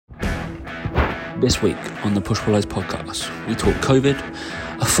This week on the Push Pull Legs podcast, we talk COVID,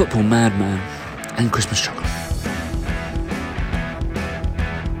 a football madman, and Christmas chocolate.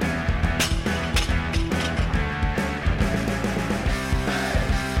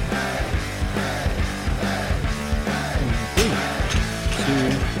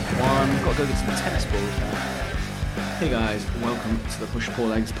 Got to go get some tennis balls now. Hey guys, welcome to the Push Pull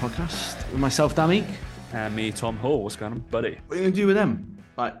Legs podcast with myself, Damik. And me, Tom Hall. What's going on, buddy? What are you going to do with them?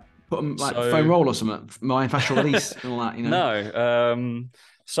 Like, put them like foam roll or something? Myofascial release and all that, you know?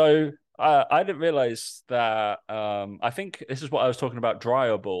 No. I didn't realise that. I think this is what I was talking about,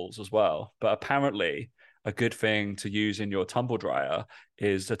 dryer balls as well. But apparently, a good thing to use in your tumble dryer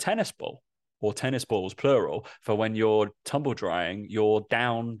is a tennis ball. Or tennis balls, plural, for when you're tumble drying your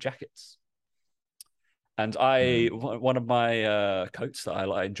down jackets. And one of my coats that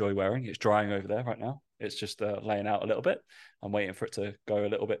I enjoy wearing, it's drying over there right now. It's just laying out a little bit. I'm waiting for it to go a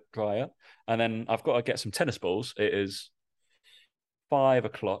little bit drier. And then I've got to get some tennis balls. It is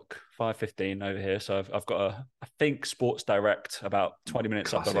 5:15 over here. So I've got I think Sports Direct about 20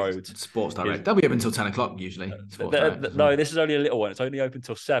 minutes up the road. Sports Direct. They'll be open until 10 o'clock usually. No, this is only a little one. It's only open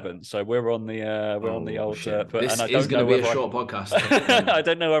till 7. So we're on the old. This is going to be a short podcast. I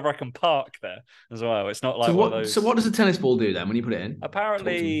don't know whether I can park there as well. It's not like So what does a tennis ball do then when you put it in?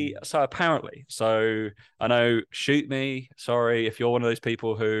 Apparently, I know. Shoot me. Sorry if you're one of those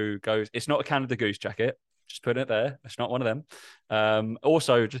people who goes. It's not a Canada Goose jacket. Just putting it there. It's not one of them.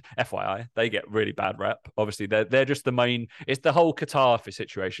 Also, just FYI, they get really bad rep. Obviously, they're just the main. It's the whole Qatar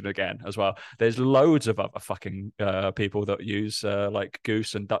situation again as well. There's loads of other fucking people that use like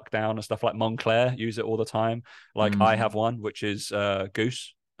Goose and Duck Down and stuff like Montclair use it all the time. Like I have one which is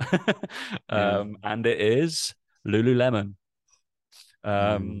Goose, and it is Lululemon.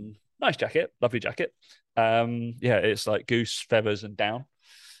 Nice jacket, lovely jacket. It's like Goose feathers and down.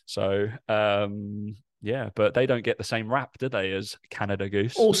 So. Yeah, but they don't get the same rap, do they, as Canada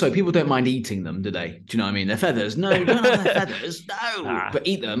Goose? Also, people don't mind eating them, do they? Do you know what I mean? They're feathers. No, don't have their feathers. No. But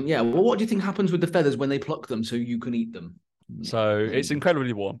eat them. Yeah. Well, what do you think happens with the feathers when they pluck them so you can eat them? So it's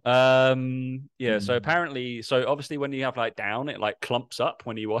incredibly warm. So apparently, obviously when you have like down, it like clumps up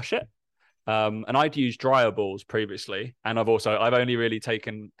when you wash it. And I'd used dryer balls previously, and I've only really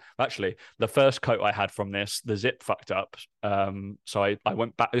taken actually the first coat I had from this, the zip fucked up. So I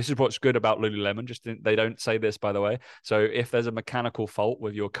went back. This is what's good about Lululemon. They don't say this, by the way. So if there's a mechanical fault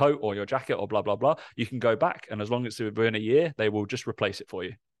with your coat or your jacket or blah blah blah, you can go back, and as long as it's within a year, they will just replace it for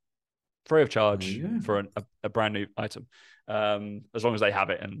you, free of charge for a brand new item. As long as they have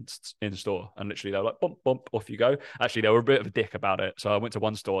it in store, and literally they're like bump, off you go. Actually, they were a bit of a dick about it. So I went to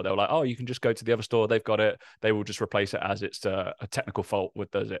one store, they were like, oh, you can just go to the other store, they've got it, they will just replace it as it's a technical fault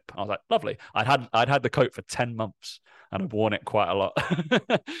with the zip. I was like, lovely. I'd had the coat for 10 months and I've worn it quite a lot.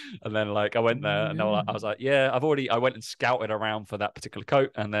 And then like I went there and I was like, I went and scouted around for that particular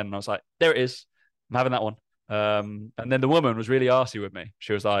coat, and then I was like, there it is, I'm having that one. And then the woman was really arsey with me.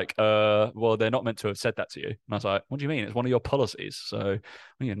 She was like, well, they're not meant to have said that to you. And I was like, what do you mean? It's one of your policies. So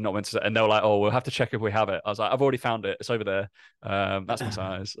you're not meant to say. And they were like, oh, we'll have to check if we have it. I was like, I've already found it. It's over there. That's my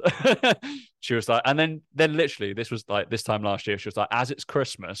size. She was like, and then literally this was like this time last year, she was like, as it's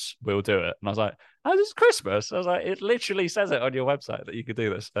Christmas, we'll do it. And I was like, as it's Christmas? I was like, it literally says it on your website that you could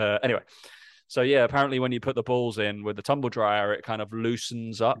do this. Anyway. So yeah, apparently when you put the balls in with the tumble dryer, it kind of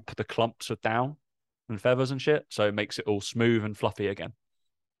loosens up the clumps of down and feathers and shit, so it makes it all smooth and fluffy again.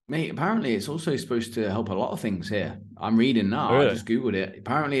 Mate, apparently it's also supposed to help a lot of things here. I'm reading now. Really? I just googled it.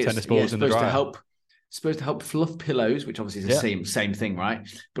 Apparently it's supposed to help fluff pillows, which obviously is the same thing, right?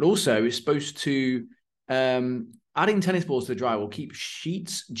 But also it's supposed to adding tennis balls to the dryer will keep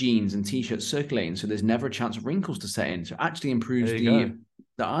sheets, jeans, and t-shirts circulating, so there's never a chance of wrinkles to set in. So it actually improves the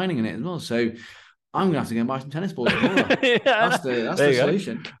ironing in it as well. So I'm going to have to go and buy some tennis balls. That's the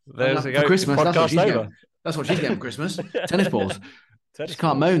solution. For Christmas, that's what she's getting for Christmas. Tennis balls. Just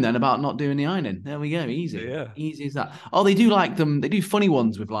can't moan then about not doing the ironing. There we go. Easy. Yeah. Easy as that. Oh, they do like them. They do funny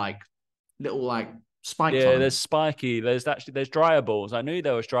ones with like little like spikes on them. There's spiky. There's dryer balls. I knew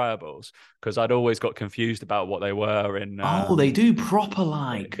there was dryer balls because I'd always got confused about what they were in. They do proper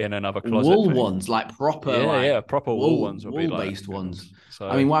like in another closet wool ones, like proper proper wool ones would be wool based ones. So,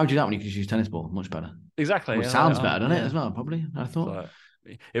 I mean, why would you do that when you could use tennis ball? Much better. Exactly. Well, it sounds better, doesn't it? As well, probably. I thought.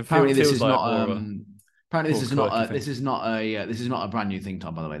 Apparently, this is not. Apparently, this is not a brand new thing,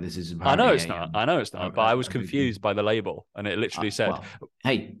 Tom. By the way, this is. I know it's not. But I was confused by the label, and it literally said,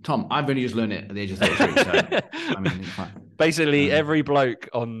 "Hey, Tom, I've only just learned it at the age of 33." So, I mean, basically, every bloke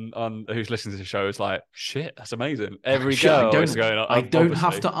on who's listening to the show is like, "Shit, that's amazing." Every girl is going. I don't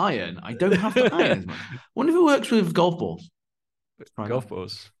have to iron. I don't have to iron as much. Wonder if it works with golf balls. Golf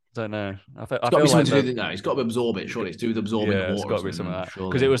balls. don't know. It's got to be something to do with no. It's got to absorb it. Surely it's to do with absorbing the water. It's got to be something like that.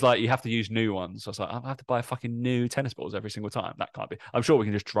 Because it was like you have to use new ones. So I was like, I have to buy fucking new tennis balls every single time. That can't be. I'm sure we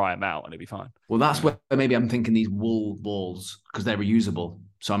can just dry them out and it'll be fine. Well, that's where maybe I'm thinking these wool balls because they're reusable.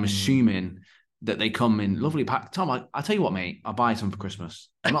 So I'm assuming that they come in lovely pack. Tom, I'll tell you what, mate. I'll buy some for Christmas.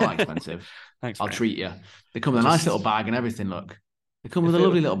 They're not that expensive. Thanks. I'll treat you. They come with a nice little bag and everything. Look, they come with a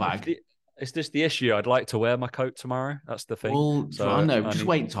lovely little bag. It's just the issue. I'd like to wear my coat tomorrow. That's the thing. Well, so I know. Just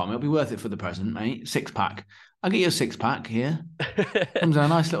wait, Tom. It'll be worth it for the present, mate. 6-pack. I'll get you a 6-pack here. Comes in a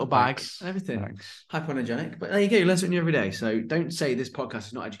nice little bag and everything. Thanks. Hypoallergenic. But there you go. You learn something new every day. So don't say this podcast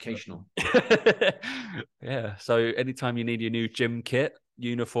is not educational. Yeah. So anytime you need your new gym kit,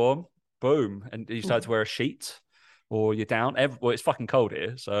 uniform, boom. And you start to wear a sheet or you're down. Well, it's fucking cold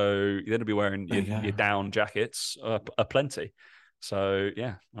here. So you're going to be wearing your down jackets aplenty. So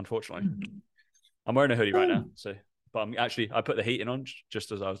yeah, unfortunately, I'm wearing a hoodie right now. So, but I put the heating on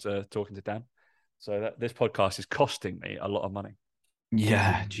just as I was talking to Dan. So this podcast is costing me a lot of money.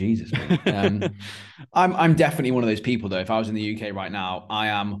 Yeah, Jesus. I'm definitely one of those people though. If I was in the UK right now, I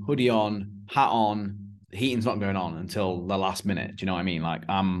am hoodie on, hat on. The heating's not going on until the last minute. Do you know what I mean? Like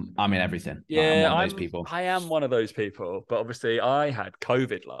I'm in everything. Yeah, I'm one of those people. I am one of those people. But obviously, I had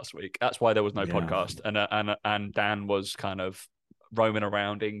COVID last week. That's why there was no podcast, and Dan was kind of roaming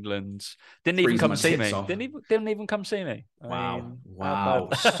around England. Didn't even come see me. Didn't even come see me. Wow.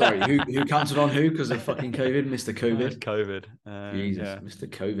 Sorry, who cancelled on who because of fucking COVID? Mr. COVID. COVID. Jesus, yeah. Mr.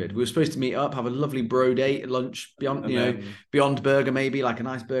 COVID. We were supposed to meet up, have a lovely bro date, lunch beyond burger, maybe like a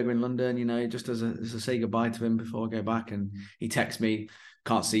nice burger in London. Just as a say goodbye to him before I go back. And he texted me,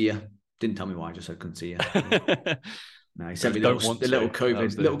 "Can't see you." Didn't tell me why. Just said couldn't see you. No, he sent me the little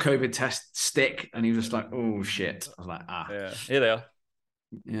COVID test stick, and he was just like, "Oh shit!" I was like, yeah, here they are."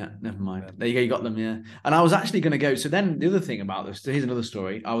 Yeah, never mind. Yeah. There you go, you got them. Yeah, and I was actually going to go. So then the other thing about this, here's another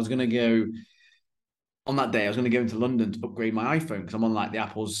story. I was going to go on that day. I was going to go into London to upgrade my iPhone because I'm on like the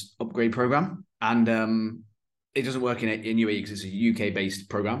Apple's upgrade program, and it doesn't work in UAE because it's a UK based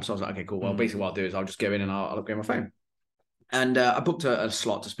program. So I was like, okay, cool. Well, basically what I'll do is I'll just go in and I'll upgrade my phone. And I booked a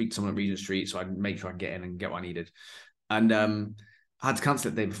slot to speak to someone at Regent Street, so I'd make sure I get in and get what I needed. And I had to cancel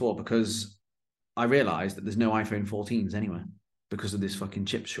it the day before because I realised that there's no iPhone 14s anywhere because of this fucking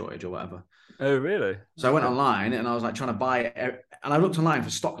chip shortage or whatever. Oh, really? So I went online and I was like trying to buy it. And I looked online for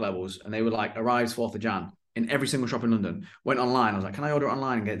stock levels and they were like, arrives 4th of Jan in every single shop in London. Went online. I was like, can I order it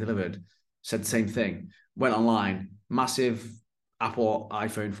online and get it delivered? Said the same thing. Went online. Massive Apple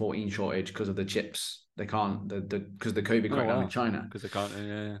iPhone 14 shortage because of the chips. They can't, because of the COVID crackdown in China. Because they can't,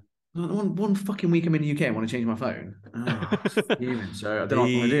 yeah. One fucking week I'm in the UK and want to change my phone. So I don't know what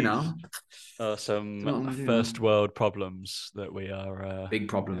I'm going to do now. Some first world problems that we are... big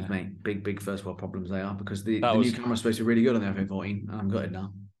problems, mate. Big first world problems they are because the new camera's supposed to be really good on the iPhone 14 and I'm gutted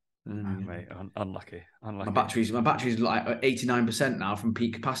now. Mate, unlucky. My battery's like 89% now from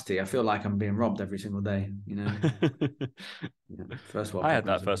peak capacity. I feel like I'm being robbed every single day. First world. I had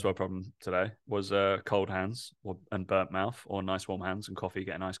that first world problem today. Was cold hands and burnt mouth, or nice warm hands and coffee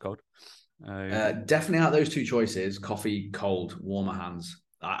getting ice cold. Definitely out of those two choices: coffee, cold, warmer hands.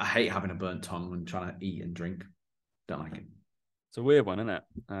 I hate having a burnt tongue when trying to eat and drink. Don't like it. It's a weird one, isn't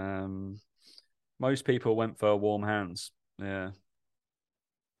it? Most people went for warm hands. Yeah.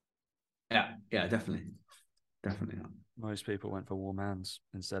 Yeah, definitely. Most people went for warm hands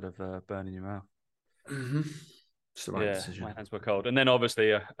instead of burning your mouth. Mm-hmm. It's the right decision. My hands were cold. And then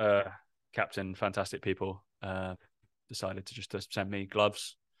obviously Captain Fantastic People decided to just send me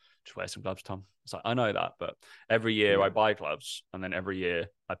gloves. Just wear some gloves, Tom. It's like, I know that, but every year I buy gloves and then every year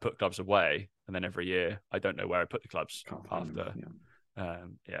I put gloves away and then every year I don't know where I put the gloves after.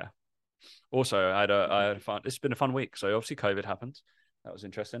 Also, I had a fun, it's been a fun week. So obviously COVID happened. That was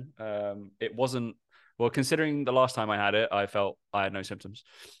interesting. It wasn't, well, considering the last time I had it, I felt I had no symptoms.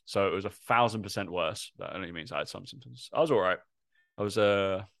 So it was 1,000% worse. That only means I had some symptoms. I was all right. I was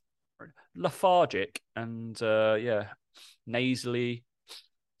lethargic and, nasally,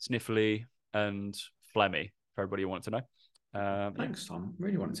 sniffly, and phlegmy, for everybody who wanted to know. Thanks, Tom.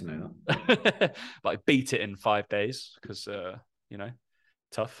 Really wanted to know that. But I beat it in 5 days because,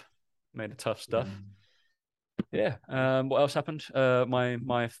 tough. Made a tough stuff. Yeah. What else happened?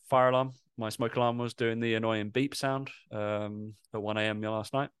 My fire alarm, my smoke alarm was doing the annoying beep sound at 1 a.m.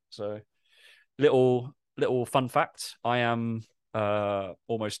 last night. So little fun fact. I am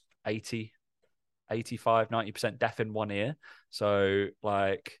almost 80, 85, 90% deaf in one ear. So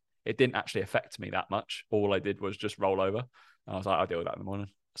like it didn't actually affect me that much. All I did was just roll over. And I was like, I'll deal with that in the morning.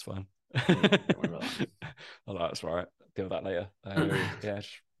 That's fine. Don't worry about that. Oh, that's all right. Deal with that later. Just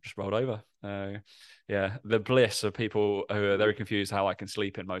just rolled over. Yeah, the bliss of people who are very confused how I can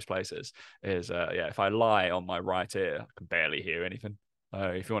sleep in most places is, if I lie on my right ear, I can barely hear anything.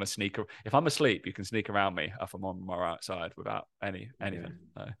 If you want to sneak, if I'm asleep, you can sneak around me if I'm on my right side without anything.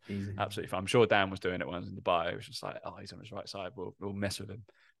 Easy. Absolutely fine. I'm sure Dan was doing it once in Dubai. It was just like, oh, he's on his right side. We'll mess with him.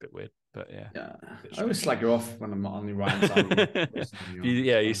 Bit weird, but yeah. I always slag you off when I'm not on the right side.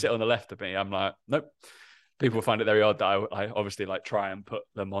 You sit on the left of me. I'm like, nope. People find it very odd that I obviously like try and put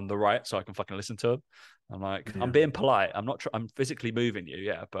them on the right so I can fucking listen to them. I'm like, I'm being polite. I'm not. I'm physically moving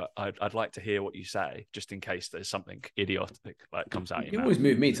you, but I'd like to hear what you say, just in case there's something idiotic like comes out. You always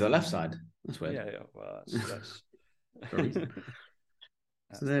move me to the left side. That's weird. Yeah. Well, that's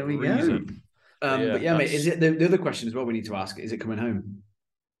so there we go. But yeah, mate. Is it the other question as well? We need to ask: is it coming home?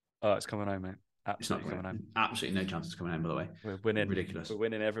 Oh, it's coming home, mate. Absolutely coming home. Absolutely no chance it's coming home. By the way, we're winning. Ridiculous. We're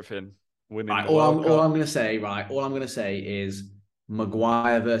winning everything. Right, all I'm going to say is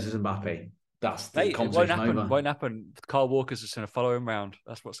Maguire versus Mbappe. That's the conversation over. Won't happen. Kyle Walker's just going to follow him round.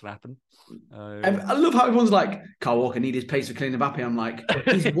 That's what's going to happen. I love how everyone's like, Kyle Walker need his pace for killing Mbappe. I'm like,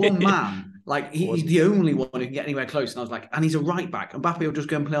 he's one man. Like he's the only one who can get anywhere close. And I was like, and he's a right back. Mbappe will just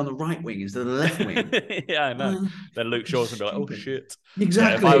go and play on the right wing instead of the left wing. Yeah, I know. Then Luke Shaw's gonna be like, oh shit.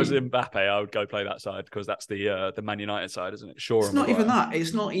 Exactly. If I was Mbappe, I would go play that side because that's the Man United side, isn't it? Sure. It's not even that.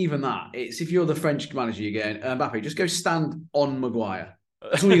 It's not even that. It's if you're the French manager, you're going, Mbappe, just go stand on Maguire.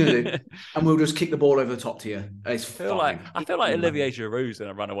 That's all you're gonna do, and we'll just kick the ball over the top to you. I feel like Olivier Giroud's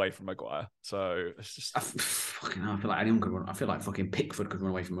gonna run away from Maguire. So it's just I feel like anyone could run. I feel like fucking Pickford could run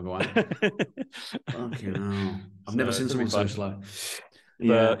away from Maguire. Fucking hell! I've never seen someone so slow.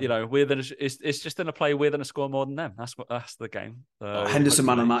 But it's just in a play we're going to score more than them. That's the game. Henderson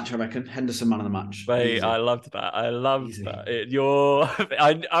man of the match, I reckon. Henderson man of the match. Mate, I loved that. I loved that.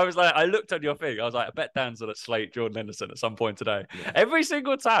 I was like, I looked at your thing. I was like, I bet Dan's going to slate Jordan Henderson at some point today. Yeah. Every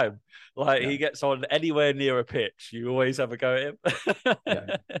single time, he gets on anywhere near a pitch, you always have a go at him.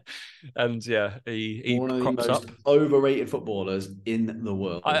 Yeah. And he one of the most up. Overrated footballers in the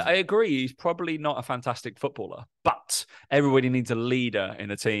world. I agree. He's probably not a fantastic footballer, but everybody needs a leader in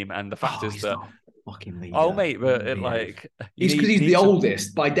a team, and the fact is that fucking leader. Oh mate, but he's because he's the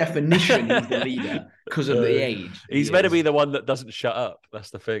oldest. By definition, he's the leader because of the age. He's meant to be the one that doesn't shut up. That's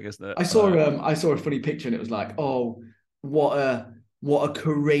the thing, isn't it? I saw a funny picture, and it was like, oh, what a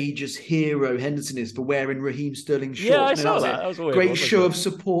courageous hero Henderson is for wearing Raheem Sterling's shorts. Yeah, I saw that. That was weird, great show of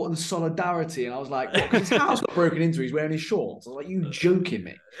support and solidarity. And I was like, his house got broken into. He's wearing his shorts. I was like, you joking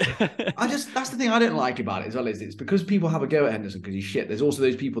me? That's the thing I don't like about it as well, is it's because people have a go at Henderson because he's shit. There's also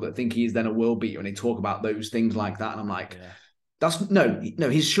those people that think he's then a world beater and they talk about those things like that. And I'm like, that's no,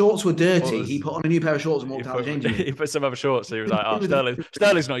 his shorts were dirty. He put on a new pair of shorts and walked out of the changing room. He put some other shorts. So he was like, oh,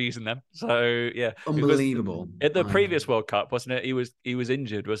 Sterling's not using them. So yeah. Unbelievable. At the previous World Cup, wasn't it? He was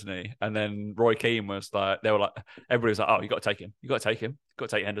injured, wasn't he? And then Roy Keane was like, everybody was like, oh, you got to take him. You got to take him. You got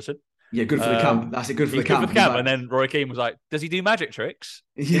to take Henderson. Yeah, good for the camp. That's it. Good for the camp. Like, and then Roy Keane was like, "Does he do magic tricks?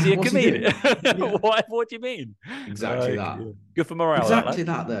 Is he a comedian? What do you mean? Exactly that. Good for morale. Exactly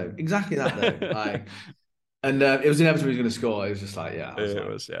that though. Like, and it was inevitable he was going to score. It was just like,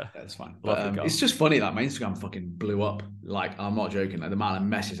 it's fine. But, it's just funny that my Instagram fucking blew up. Like, I'm not joking. Like the amount of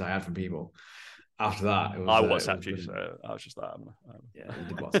messages I had from people after that. I WhatsApped you, so I was just like, I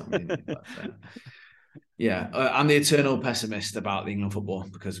did WhatsApp me, didn't you? But, yeah, I'm the eternal pessimist about the England football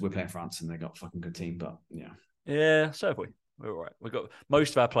because we're playing France and they got a fucking good team. But so have we. We're all right. We got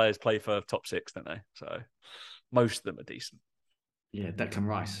most of our players play for top six, don't they? So most of them are decent. Yeah, Declan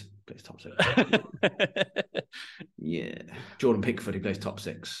Rice plays top six. Yeah, Jordan Pickford, he plays top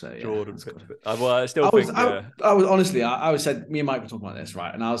six. So Jordan Pickford. I said, me and Mike were talking about this,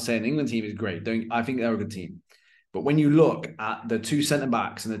 right? And I was saying the England team is great. I think they're a good team. But when you look at the two centre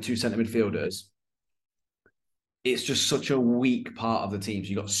backs and the two centre midfielders, it's just such a weak part of the team. So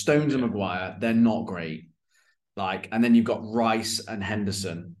you've got Stones and Maguire, they're not great. Like, and then you've got Rice and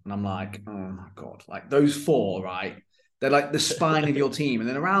Henderson. And I'm like, oh my God. Like those four, right? They're like the spine of your team. And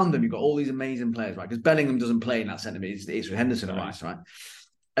then around them, you've got all these amazing players, right? Because Bellingham doesn't play in that centre mid. It's with Henderson and Rice, right?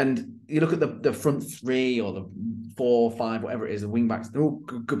 And you look at the front three or the 4, 5, whatever it is, the wing backs, they're all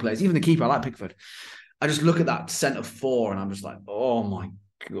good players. Even the keeper, I like Pickford. I just look at that centre four and I'm just like, oh my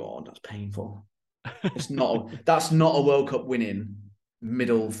God, that's painful. That's not a World Cup winning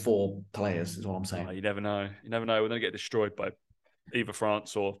middle four players, is all I'm saying. You never know. We're going to get destroyed by either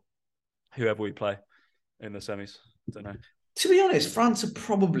France or whoever we play in the semis. I don't know. To be honest, France are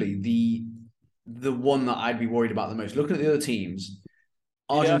probably the one that I'd be worried about the most. Looking at the other teams,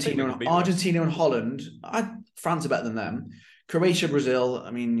 Argentina and Holland, France are better than them. Croatia, Brazil. I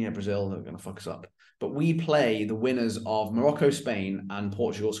mean, yeah, Brazil are going to fuck us up. But we play the winners of Morocco, Spain, and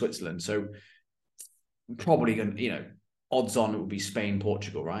Portugal, Switzerland. So probably going to, odds on it would be Spain,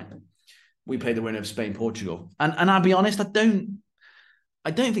 Portugal, right? We play the winner of Spain, Portugal. And I'll be honest, I don't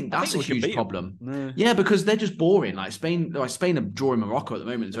think that's a huge problem. No. Yeah, because they're just boring. Like Spain are drawing Morocco at the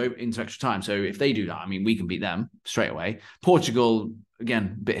moment, so into extra time. So if they do that, I mean, we can beat them straight away. Portugal,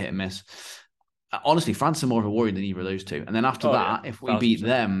 again, bit hit and miss. Honestly, France are more of a worry than either of those two. And then after that, if we beat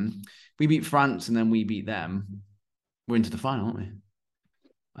them, we beat France and then we beat them, we're into the final, aren't we?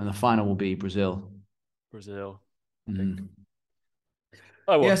 And the final will be Brazil. Mm.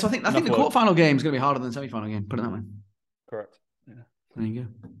 Oh, well, yeah, so I think the quarterfinal game is going to be harder than the semi-final game. Put it that way. Correct. Yeah. There you go.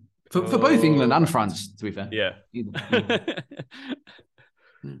 For both England and France, to be fair. Yeah.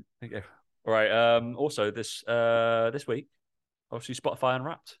 Okay. All right. Also, this week, obviously, Spotify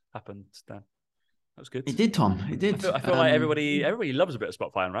Unwrapped happened, Dan. That was good. It did, Tom. It did. I feel like everybody loves a bit of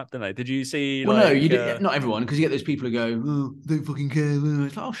Spotify Unwrapped, don't they? Did you see? Well, no, you did. Not everyone, because you get those people who go, "Oh, don't fucking care."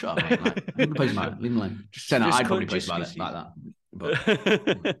 It's like, "Oh, shut up, mate. Like, I'm gonna post about it. Leave me alone." I'd probably post about it like that. But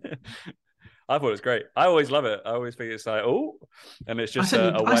I thought it was great. I always love it. I always think it's like, oh, and it's just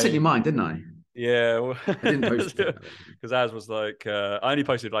I sent you mine, didn't I? Yeah, well, I didn't post it because Az was like, I only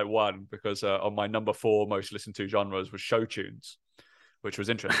posted like one because on my number 4 most listened to genres was show tunes, which was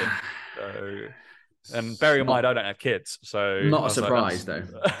interesting. And bearing in mind, I don't have kids, so not a surprise though.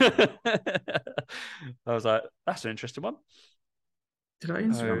 I was like, that's an interesting one. Did I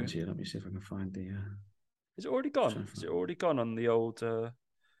Instagram it to you? Let me see if I can find the. Is it already gone? Is it already gone on the old?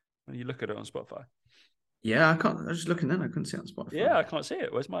 When you look at it on Spotify. Yeah, I can't. I was just looking then. I couldn't see it on Spotify. Yeah, I can't see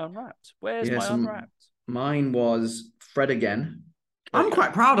it. Where's my Unwrapped? Unwrapped? Mine was Fred Again. I'm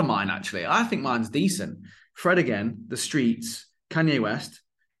quite proud of mine actually. I think mine's decent. Fred Again, The Streets, Kanye West,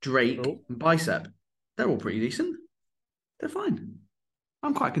 Drake, and Bicep. They're all pretty decent. They're fine.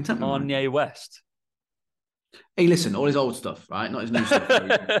 I'm quite content with mine. Kanye West. Hey, listen, all his old stuff, right? Not his new stuff.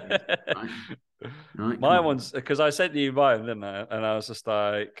 Right, my one's because I sent you mine, didn't I? And I was just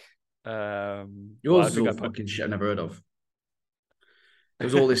like, yours is all fucking shit I've never heard of. There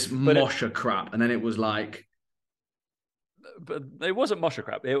was all this Mosher crap, and then it was like, but it wasn't Mosher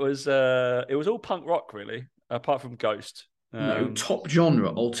crap. It was all punk rock, really, apart from Ghost. No, top genre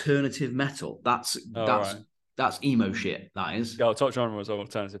alternative metal. That's emo shit. That is. Yeah, top genre was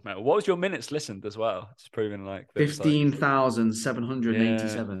alternative metal. What was your minutes listened as well? It's proving like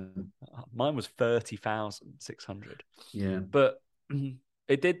 15,787. Mine was 30,600. Yeah, but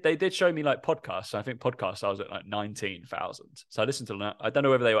they did show me like podcasts. So I think podcasts I was at like 19,000. So I listened to them. I don't know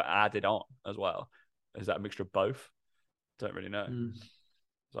whether they were added on as well. Is that a mixture of both? Don't really know. It's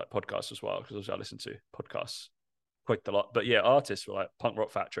like podcasts as well because I listen to podcasts quite a lot. But yeah, artists were like Punk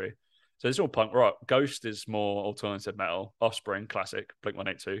Rock Factory. So it's all punk rock. Ghost is more alternative metal. Offspring, classic.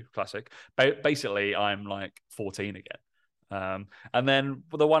 Blink-182, classic. Basically, I'm like 14 again. And then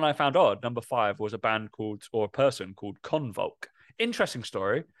the one I found odd, number 5, was a person called Convolk. Interesting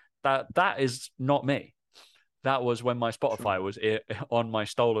story. That is not me. That was when my Spotify was on my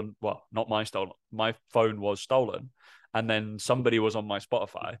stolen. Well, not my stolen. My phone was stolen, and then somebody was on my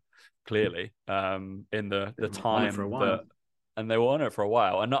Spotify. Clearly, in the time that. And they were on it for a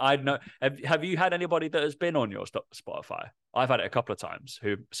while. And I know, have you had anybody that has been on your Spotify? I've had it a couple of times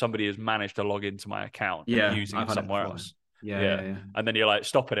who somebody has managed to log into my account using it somewhere else. Yeah. And then you're like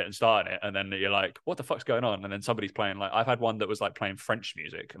stopping it and starting it. And then you're like, what the fuck's going on? And then somebody's playing like, I've had one that was like playing French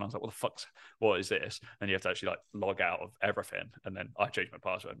music. And I was like, what is this? And you have to actually like log out of everything. And then I changed my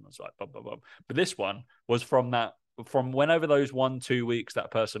password and I was like, bum, bum, bum. But this one was from whenever those 1-2 weeks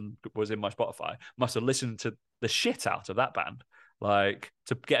that person was in my Spotify, must have listened to the shit out of that band, like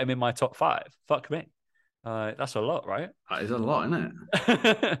to get him in my top 5. Fuck me. That's a lot, right? That is a lot, isn't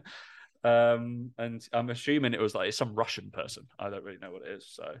it? And I'm assuming it was like some Russian person. I don't really know what it is.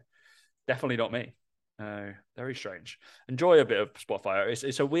 So definitely not me. Very strange. Enjoy a bit of Spotify.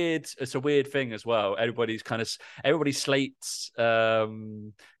 It's a weird thing as well. Everybody slates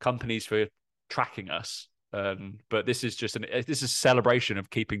companies for tracking us. But this is just this is a celebration of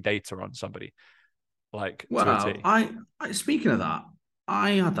keeping data on somebody. Like, well, I speaking of that,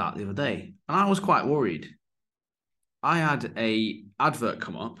 I had that the other day, and I was quite worried. I had a advert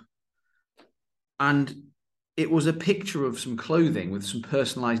come up, and it was a picture of some clothing with some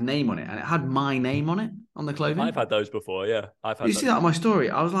personalized name on it, and it had my name on it on the clothing. I've had those before, yeah. You see that on my story?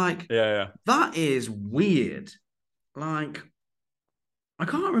 I was like, yeah, that is weird. Like, I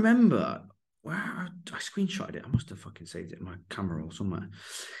can't remember. Where I screenshotted it. I must have fucking saved it in my camera or somewhere.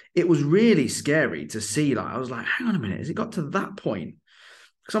 It was really scary to see. Like, I was like, hang on a minute, has it got to that point?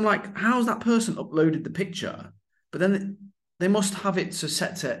 Because I'm like, how's that person uploaded the picture? But then they must have it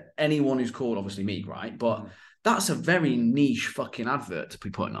set to anyone who's called, obviously, Meek, right? But that's a very niche fucking advert to be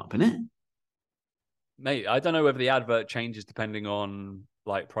putting up, isn't it? Mate, I don't know whether the advert changes depending on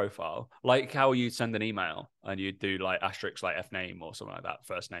like profile, like how you send an email and you do like asterisk like F name or something like that,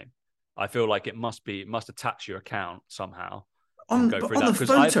 first name. I feel like it must attach your account somehow. On the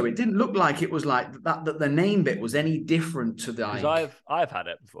photo, it didn't look like it was like that the name bit was any different to the. Because I've had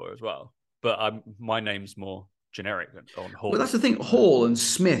it before as well, but my name's more generic on Hall. Well, that's the thing. Hall and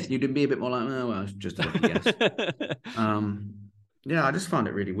Smith, you'd be a bit more like, oh, well, just a guess. Yeah, I just found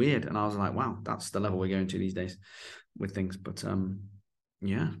it really weird, and I was like, wow, that's the level we're going to these days with things. But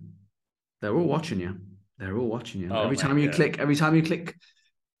yeah, they're all watching you. They're all watching you. Oh, every time you click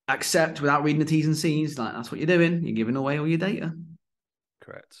accept without reading the T's and C's, like that's what you're doing. You're giving away all your data.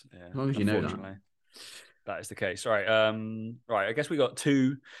 Correct. Yeah. As long as you know that. That is the case. Right. Right. I guess we got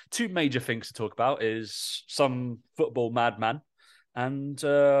two major things to talk about. Is some football madman, and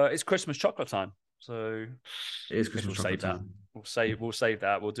it's Christmas chocolate time. So it is Christmas chocolate time. We'll save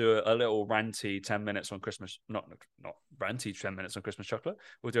that. We'll do a little ranty 10 minutes on Christmas. Not ranty 10 minutes on Christmas chocolate.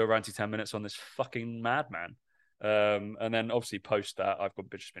 We'll do a ranty 10 minutes on this fucking madman. And then obviously post that, I've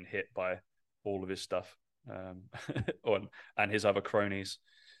just been hit by all of his stuff and his other cronies.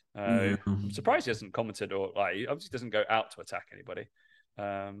 I'm surprised he hasn't commented or like he obviously doesn't go out to attack anybody.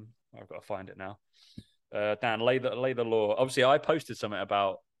 I've got to find it now. Dan, lay the law. Obviously, I posted something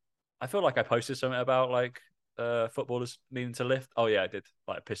about. I feel like I posted something about like footballers needing to lift. Oh yeah, I did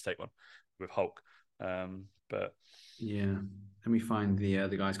like a piss take one with Hulk. But yeah, let me find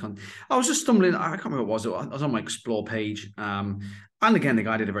the guy's content. I was just stumbling. I can't remember what it was. I was on my explore page, and again, the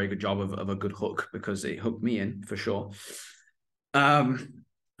guy did a very good job of a good hook because it hooked me in for sure.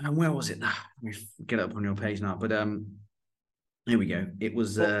 And where was it? Let me get it up on your page now. But here we go. It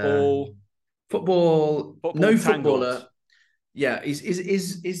was football. No footballer. Yeah, his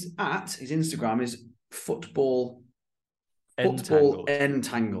Instagram is football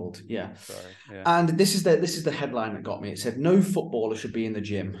entangled. Yeah. Sorry. Yeah. And this is the headline that got me. It said no footballer should be in the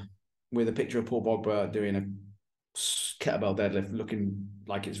gym, with a picture of Paul Pogba doing a kettlebell deadlift, looking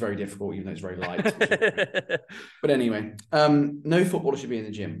like it's very difficult, even though it's very light. But anyway, no footballer should be in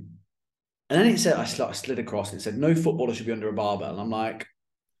the gym. And then it said, I slid across and it said no footballer should be under a barbell. And I'm like,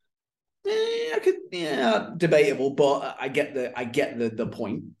 debatable, but I get the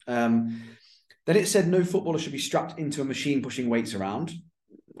point. Then it said no footballer should be strapped into a machine pushing weights around.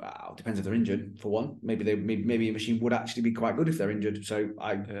 Wow, depends if they're injured. For one, maybe a machine would actually be quite good if they're injured. So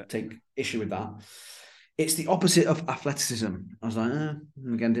I take issue with that. It's the opposite of athleticism. I was like,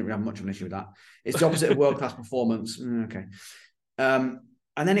 again, didn't really have much of an issue with that. It's the opposite of world-class performance. Okay. And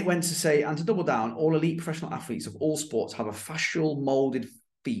then it went to say, and to double down, all elite professional athletes of all sports have a fascial molded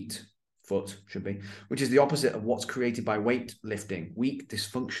foot should be, which is the opposite of what's created by weightlifting, weak,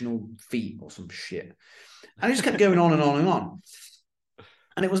 dysfunctional feet or some shit. And it just kept going on and on and on.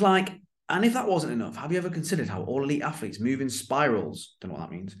 And it was like, and if that wasn't enough, have you ever considered how all elite athletes move in spirals? Don't know what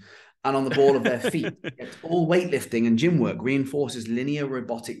that means. And on the ball of their feet. All weightlifting and gym work reinforces linear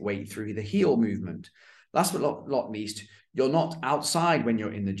robotic weight through the heel movement. Last but not least, you're not outside when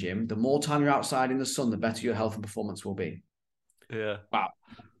you're in the gym. The more time you're outside in the sun, the better your health and performance will be. Yeah.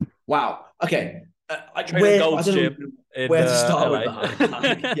 Wow. Okay. Where to start with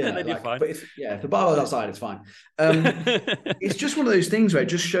that? If the barbell's outside, it's fine. It's just one of those things where it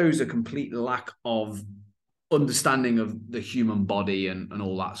just shows a complete lack of understanding of the human body and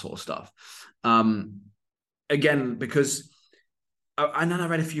all that sort of stuff. Again, because and then I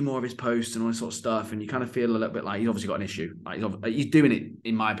read a few more of his posts and all this sort of stuff, and you kind of feel a little bit like he's obviously got an issue. Like he's doing it,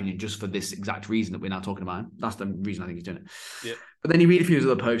 in my opinion, just for this exact reason that we're now talking about. That's the reason I think he's doing it. Yeah. But then you read a few of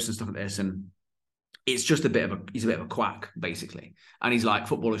his other posts and stuff like this, and it's just he's a bit of a quack, basically. And he's like,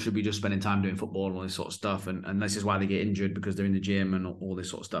 footballers should be just spending time doing football and all this sort of stuff. And this is why they get injured, because they're in the gym and all this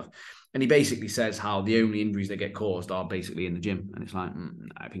sort of stuff. And he basically says how the only injuries that get caused are basically in the gym. And it's like,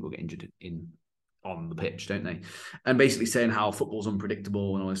 people get injured on the pitch, don't they? And basically saying how football's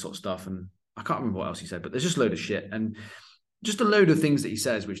unpredictable and all this sort of stuff. And I can't remember what else he said, but there's just a load of shit. And just a load of things that he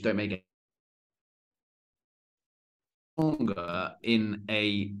says which don't make it longer in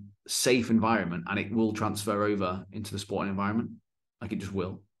a safe environment, and it will transfer over into the sporting environment. Like it just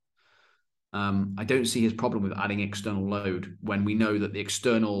will. I don't see his problem with adding external load when we know that the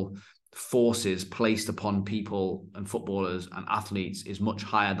external forces placed upon people and footballers and athletes is much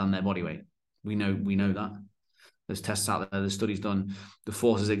higher than their body weight. We know that. There's tests out there, there's studies done. The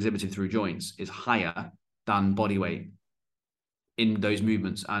forces exhibited through joints is higher than body weight in those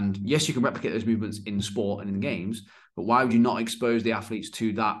movements. And yes, you can replicate those movements in sport and in games, but why would you not expose the athletes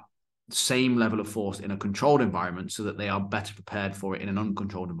to that same level of force in a controlled environment so that they are better prepared for it in an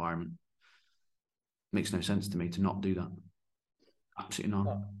uncontrolled environment. Makes no sense to me to not do that. Absolutely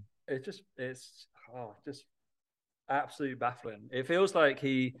not. It's just absolutely baffling. It feels like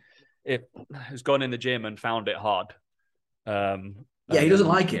he has gone in the gym and found it hard. He doesn't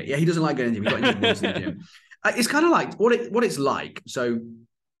like it. Yeah, he doesn't like going to the gym. He got injured once in the gym. It's kind of like what it's like. So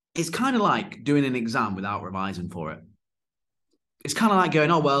it's kind of like doing an exam without revising for it. It's kind of like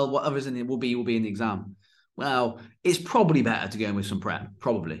going, oh, well, whatever's in it will be in the exam. Well, it's probably better to go in with some prep,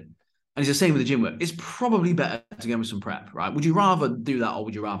 probably. And it's the same with the gym work. It's probably better to go in with some prep, right? Would you rather do that or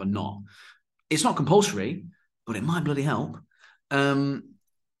would you rather not? It's not compulsory, but it might bloody help. And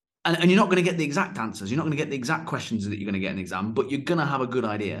you're not going to get the exact answers. You're not going to get the exact questions that you're going to get in the exam, but you're going to have a good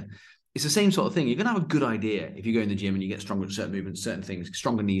idea. It's the same sort of thing. You're going to have a good idea if you go in the gym and you get stronger at certain movements, certain things,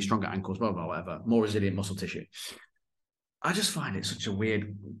 stronger knees, stronger ankles, blah, blah, whatever, more resilient muscle tissue. I just find it such a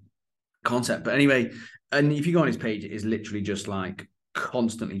weird concept. But anyway, and if you go on his page, it is literally just like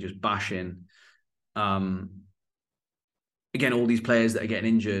constantly just bashing. Again, all these players that are getting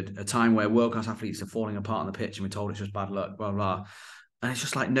injured, a time where world-class athletes are falling apart on the pitch and we're told it's just bad luck, blah, blah. And it's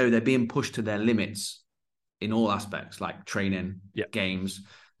just like, no, they're being pushed to their limits in all aspects, like training, games.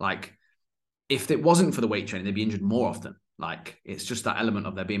 Like, if it wasn't for the weight training, they'd be injured more often. Like, it's just that element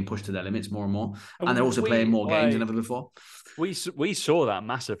of they're being pushed to their limits more and more. And they're also playing more games than ever before. We saw that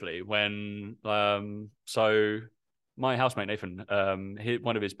massively when, so my housemate, Nathan,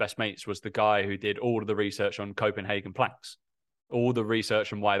 one of his best mates was the guy who did all of the research on Copenhagen planks. All the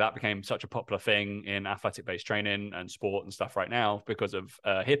research and why that became such a popular thing in athletic-based training and sport and stuff right now because of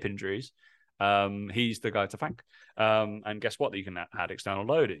hip injuries. He's the guy to thank. And guess what? You can add external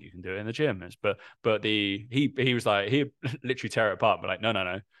load and you can do it in the gym. But he was like, he literally tear it apart, but like,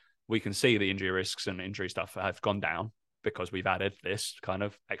 no. We can see the injury risks and injury stuff have gone down because we've added this kind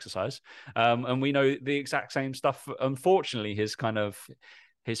of exercise. And we know the exact same stuff. Unfortunately, his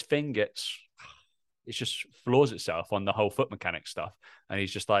thing it just floors itself on the whole foot mechanics stuff. And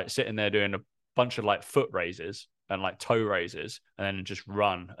he's just like sitting there doing a bunch of like foot raises and like toe raises and then just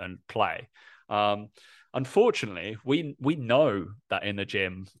run and play. Unfortunately, we know that in the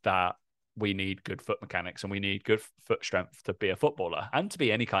gym that we need good foot mechanics and we need good foot strength to be a footballer and to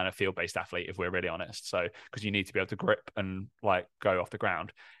be any kind of field-based athlete, if we're really honest. So, because you need to be able to grip and like go off the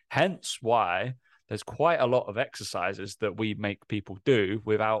ground. Hence why there's quite a lot of exercises that we make people do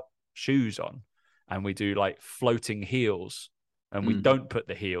without shoes on. And we do like floating heels and we don't put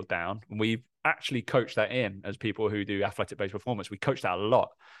the heel down. And we actually coach that in as people who do athletic-based performance. We coach that a lot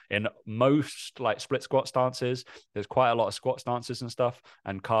in most like split squat stances. There's quite a lot of squat stances and stuff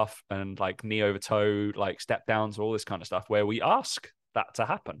and calf and like knee over toe, like step downs, all this kind of stuff where we ask that to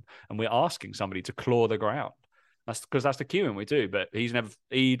happen. And we're asking somebody to claw the ground. That's because that's the cueing we do. But he's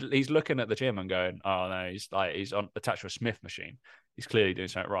looking at the gym and going, oh no, he's attached to a Smith machine. He's clearly doing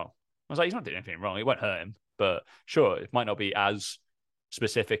something wrong. I was like, he's not doing anything wrong. It won't hurt him. But sure, it might not be as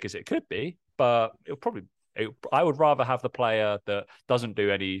specific as it could be, but I would rather have the player that doesn't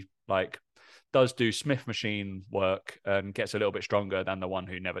do any, like, does do Smith machine work and gets a little bit stronger than the one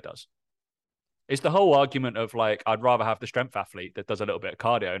who never does. It's the whole argument of like, I'd rather have the strength athlete that does a little bit of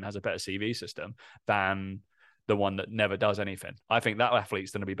cardio and has a better CV system than the one that never does anything. I think that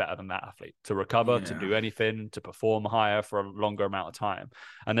athlete's going to be better than that athlete to recover, to do anything, to perform higher for a longer amount of time.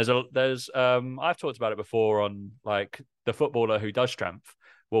 And there's I've talked about it before on like the footballer who does strength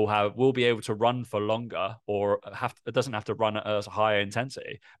will be able to run for longer or doesn't have to run at a higher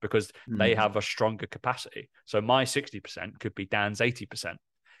intensity because they have a stronger capacity. So my 60% could be Dan's 80%.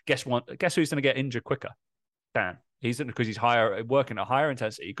 Guess who's going to get injured quicker? Dan. Because he's working at a higher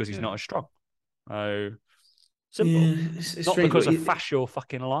intensity because he's not as strong. Simple. Yeah, it's not strange, because of fascial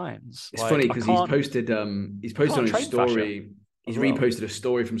fucking lines. It's funny because he's posted on his story. He's reposted a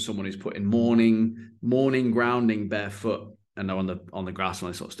story from someone who's put in morning grounding barefoot and they're on the grass and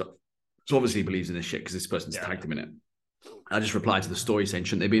all this sort of stuff. So obviously he believes in this shit because this person's tagged him in it. I just replied to the story saying,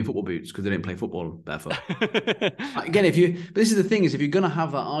 shouldn't they be in football boots because they didn't play football barefoot? Again, but this is the thing, is if you're going to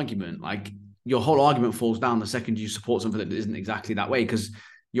have that argument, like your whole argument falls down the second you support something that isn't exactly that way, because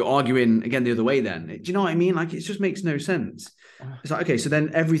you're arguing again the other way then. Do you know what I mean? Like, it just makes no sense. It's like, okay, so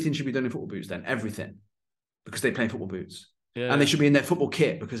then everything should be done in football boots then, everything, because they play in football boots. Yeah. And they should be in their football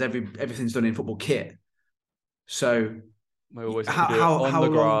kit because everything's done in football kit. So how the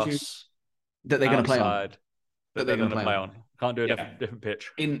grass that they're going to play on? That they're going to play on. Can't do a different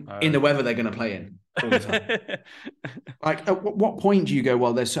pitch. In the weather they're going to play in all the time. Like, at what point do you go,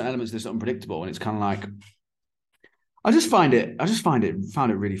 well, there's certain elements that's unpredictable, and it's kind of like, I found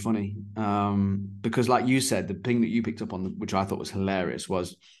it really funny. Because like you said, the thing that you picked up on, which I thought was hilarious,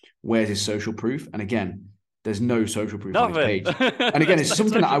 was where's his social proof? And again, there's no social proof on his page. And again, it's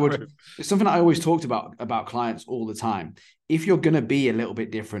something that it's something that I always talked about clients all the time. If you're going to be a little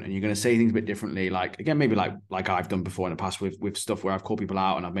bit different and you're going to say things a bit differently, like, again, maybe like I've done before in the past with stuff where I've called people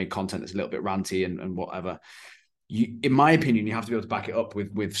out and I've made content that's a little bit ranty and whatever. In my opinion, you have to be able to back it up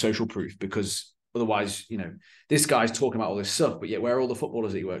with social proof, because otherwise, this guy's talking about all this stuff, but yet where are all the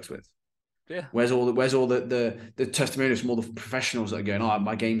footballers that he works with? Yeah. Where's all the testimonials from all the professionals that are going, oh,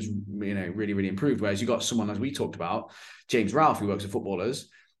 my game's really, really improved. Whereas you got someone, as we talked about, James Ralph, who works with footballers,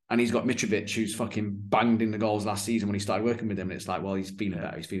 and he's got Mitrovic, who's fucking banged in the goals last season when he started working with him. And it's like, well, he's feeling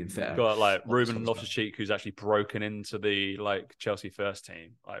better, he's feeling fitter. Got like Ruben Loftus-Cheek, who's actually broken into the Chelsea first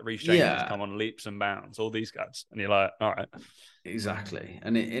team. Like Reece James has come on leaps and bounds. All these guys, and you're like, all right, exactly.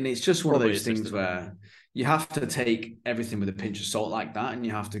 And it's just one of those things where you have to take everything with a pinch of salt like that, and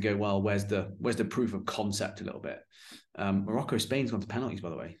you have to go, well, where's the proof of concept a little bit? Morocco, Spain's gone to penalties, by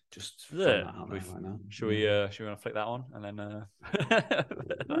the way. Just that out there right now. Should we flick that on and then?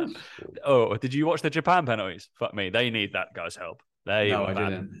 Oh, did you watch the Japan penalties? Fuck me, they need that guy's help. I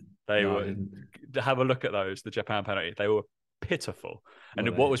didn't. Have a look at those. The Japan penalties, they were pitiful.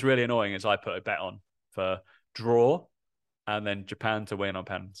 And what was really annoying is I put a bet on for draw and then Japan to win on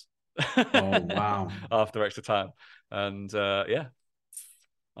pens. Oh wow! After extra time, and I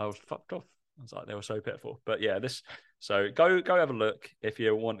was fucked off. I was like, they were so pitiful. But yeah, so go have a look if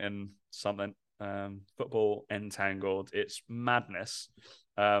you're wanting something. Football Entangled, it's madness.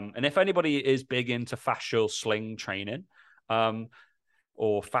 And if anybody is big into fascial sling training,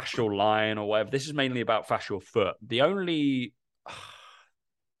 or fascial line or whatever, this is mainly about fascial foot. I'm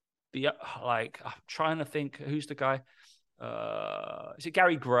trying to think, who's the guy? Is it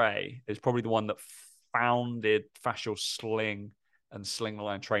Gary Gray? Is probably the one that founded fascial sling and sling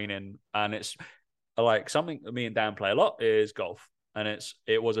line training, and it's like something that me and Dan play a lot is golf, and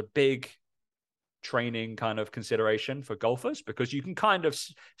it was a big training kind of consideration for golfers, because you can kind of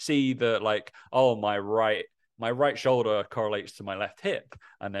see that, like, oh, my right shoulder correlates to my left hip,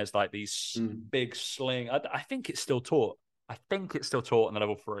 and there's like these big sling. I think it's still taught. I think it's still taught in the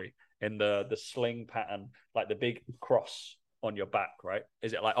level 3 in the sling pattern, like the big cross on your back, right?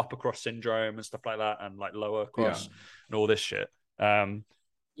 Is it like upper cross syndrome and stuff like that, and like lower cross and all this shit?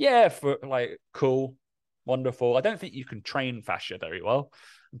 For like cool, wonderful. I don't think you can train fascia very well.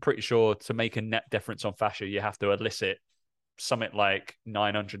 I'm pretty sure to make a net difference on fascia, you have to elicit something like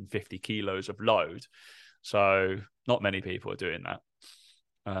 950 kilos of load. So not many people are doing that.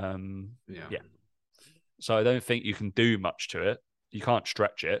 So I don't think you can do much to it. You can't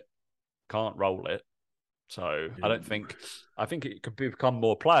stretch it, can't roll it. So I think it could become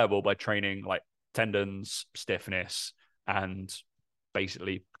more pliable by training like tendons, stiffness, and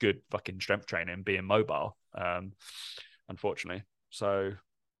basically good fucking strength training, being mobile, unfortunately. So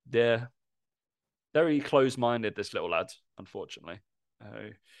they're very close-minded, this little lad, unfortunately.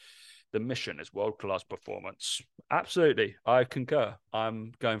 The mission is world-class performance. Absolutely, I concur.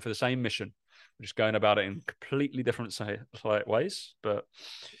 I'm going for the same mission. I'm just going about it in completely different ways. But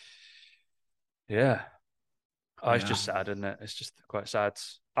yeah. It's just sad, isn't it? It's just quite sad.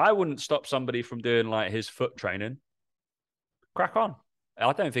 I wouldn't stop somebody from doing like his foot training. Crack on.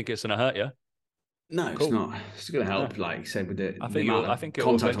 I don't think it's going to hurt you. No, it's not. It's going to help, like you said, with the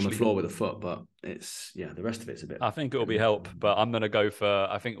contact on the floor with the foot, but it's, the rest of it's a bit. I think it will be help, but I'm going to go for,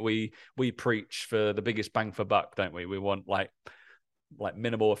 I think we preach for the biggest bang for buck, don't we? We want like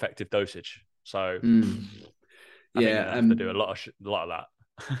minimal effective dosage. So I think you have to do a lot of that.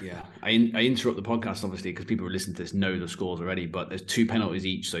 I interrupt the podcast, obviously, because people who listen to this know the scores already, but there's 2 penalties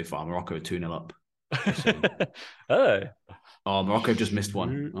each so far. Morocco are 2-0 up. So. Oh, Morocco just missed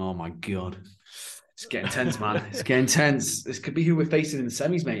one. Oh my God. It's getting tense, man. It's getting tense. This could be who we're facing in the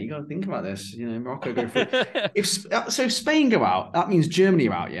semis, mate. You got to think about this. Morocco go for it. If Spain go out, that means Germany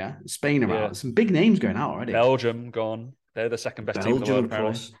are out, yeah? Spain are out. Some big names going out already. Belgium gone. They're the second best team in the world,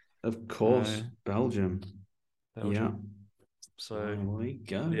 apparently. Of course. Belgium. Yeah. So there you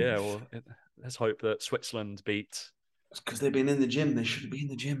go. Yeah, well, let's hope that Switzerland beat. It's because they've been in the gym. They should be in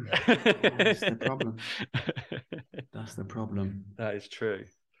the gym. That's the problem. That's the problem. That is true.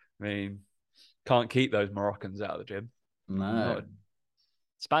 I mean, can't keep those Moroccans out of the gym. No.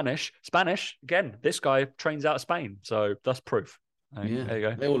 Spanish. Again, this guy trains out of Spain, so that's proof. There you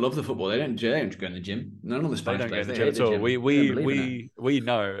go. They all love the football. They don't go in the gym. None of the Spanish players go in the gym at all. We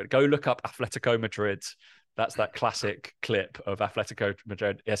know. Go look up Atletico Madrid. That's that classic clip of Atletico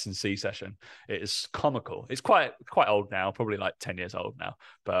Madrid S&C session. It is comical. It's quite old now, probably like 10 years old now,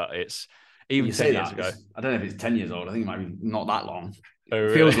 but it's even 10 years ago. I don't know if it's 10 years old. I think it might be not that long. Oh,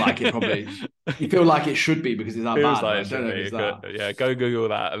 really? Feels like it probably. You feel like it should be because it's that feels bad. Like I don't know if it's that. Yeah, go Google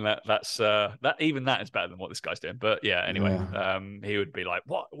that, and that's that. Even that is better than what this guy's doing. But yeah, anyway, he would be like,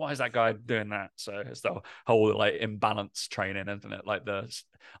 "What? Why is that guy doing that?" So it's the whole like imbalance training, isn't it? Like the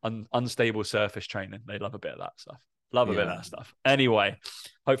unstable surface training. They love a bit of that stuff. Love a bit of that stuff. Anyway,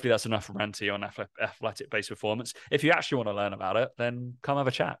 hopefully that's enough ranty on athletic-based performance. If you actually want to learn about it, then come have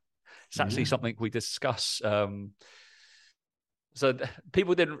a chat. It's actually something we discuss. So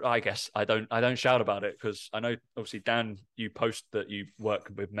people didn't. I guess I don't shout about it because I know obviously Dan, you post that you work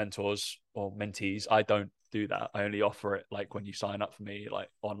with mentors or mentees. I don't do that. I only offer it like when you sign up for me, like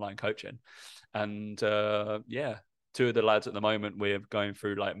online coaching. And two of the lads at the moment, we're going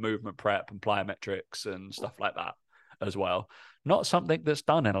through like movement prep and plyometrics and stuff like that as well. Not something that's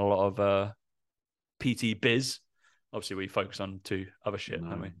done in a lot of PT biz. Obviously, we focus on to other shit,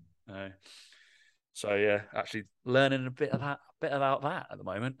 don't we? So yeah, actually learning a bit about that at the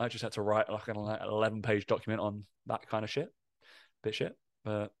moment. I just had to write like an 11-page document on that kind of shit.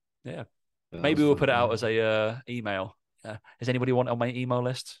 But yeah, maybe we'll put it out as a email. Does anybody want on my email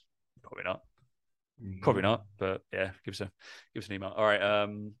list? Probably not. But yeah, give us an email. All right.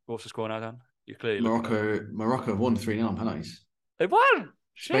 What's the score now, Dan? You clearly Morocco won 3-0 on penalties. They won.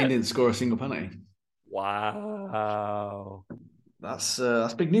 Spain didn't score a single penalty. Wow. That's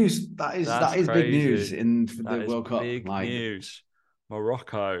big news. That is big news in the World Cup. Big news.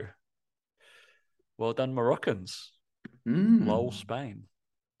 Morocco. Well done, Moroccans. Lol, Spain.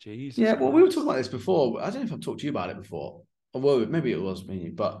 Jesus. Yeah, well, we were talking about this before. I don't know if I've talked to you about it before. Well, maybe it was me,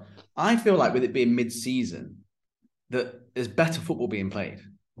 but I feel like with it being mid-season, that there's better football being played.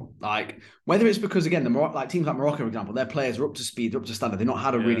 Like whether it's because again, like teams like Morocco, for example, their players are up to speed, they're up to standard. They've not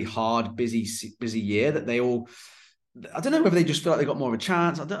had a really hard, busy year that they all. I don't know whether they just feel like they got more of a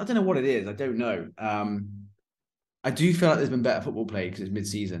chance. I don't know what it is. I don't know. I do feel like there's been better football played because it's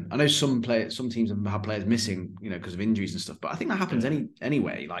mid-season. I know some teams have had players missing, because of injuries and stuff. But I think that happens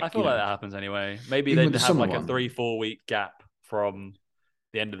anyway. Like I feel like that happens anyway. Maybe they'd have like a 3-4 week gap from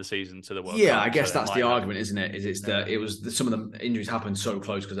the end of the season to the World Cup. Yeah, I guess that's the argument, isn't it? Some of the injuries happened so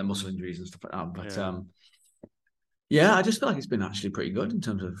close because they're muscle injuries and stuff like that. But I just feel like it's been actually pretty good in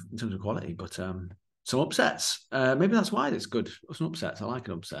terms of quality. But some upsets. Maybe that's why it's good. Some upsets. I like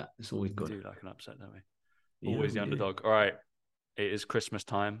an upset. It's always good. We do like an upset, don't we? Always the underdog. All right. It is Christmas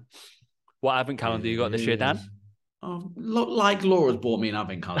time. What advent calendar you got this year, Dan? Oh, like Laura's bought me an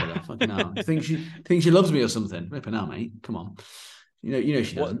advent calendar. Fucking hell. Think she loves me or something? Ripping out, mate. Come on. You know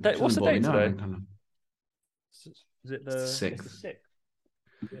she doesn't. What's the date today? Is it the 6th?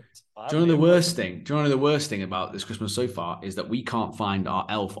 Do you know the worst thing about this Christmas so far is that we can't find our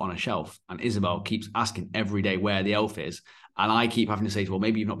elf on a shelf, and Isabel keeps asking every day where the elf is, and I keep having to say to her, well,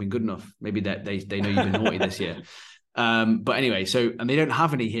 maybe you've not been good enough. Maybe they know you've been naughty this year. But anyway, and they don't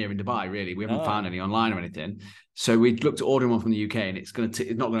have any here in Dubai, really. We haven't found any online or anything. So we looked at ordering one from the UK, and it's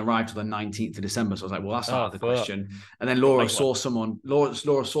not going to arrive till the 19th of December. So I was like, well, that's out of the question. And then Laura saw someone on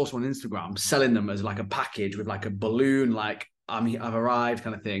Instagram selling them as like a package with like a balloon, like I've arrived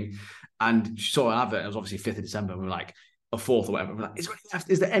kind of thing. And she saw an advert. It was obviously 5th of December. And we were like, a 4th or whatever. We're like,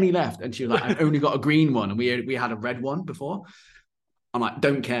 is there any left? And she was like, I've only got a green one. And we had a red one before. I'm like,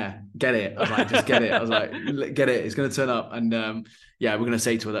 don't care, get it. I was like, just get it. I was like, get it. It's going to turn up. And we're going to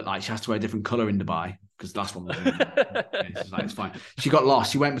say to her that like she has to wear a different color in Dubai because the last one was. It's fine. She got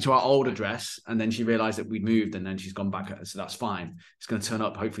lost. She went to our old address and then she realized that we'd moved and then she's gone back. So that's fine. It's going to turn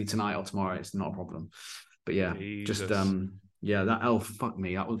up hopefully tonight or tomorrow. It's not a problem. But yeah, Jesus. That elf. Fuck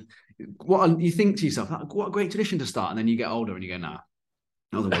me. That was what you think to yourself. What a great tradition to start, and then you get older and you go, nah,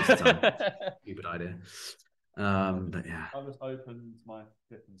 that was a waste of time. Stupid idea. But yeah, I just opened my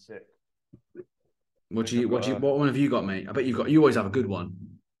 5th and 6th. What one have you got, mate? I bet you always have a good one.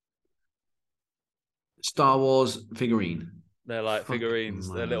 Star Wars figurine. They're like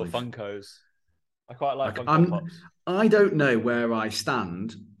figurines. They're little Funkos. I quite like Funko Pops. I don't know where I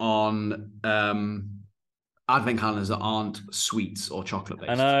stand on advent calendars that aren't sweets or chocolate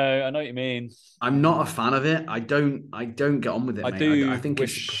based. I know what you mean. I'm not a fan of it. I don't get on with it. I think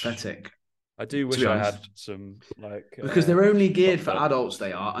it's pathetic. I do wish I had some because they're only geared for adults.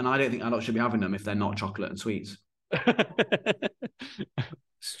 They are, and I don't think adults should be having them if they're not chocolate and sweets.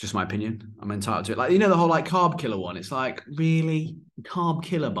 It's just my opinion. I'm entitled to it. Like the whole carb killer one. It's like really carb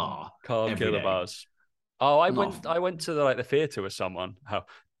killer bar. Carb killer bars. Oh, I went to the theatre with someone. How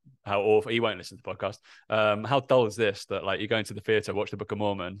awful. He won't listen to the podcast. How dull is this that you're going to the theatre, watch the Book of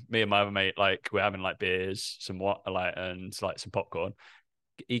Mormon. Me and my other mate, we're having beers, and some popcorn.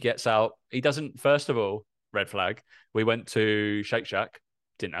 He gets out. He doesn't. First of all, red flag. We went to Shake Shack.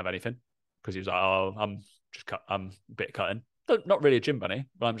 Didn't have anything because he was like, "Oh, I'm a bit cutting." not really a gym bunny,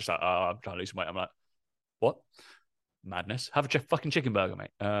 but I'm just like, I'm trying to lose some weight. I'm like, what? Madness. Have a fucking chicken burger,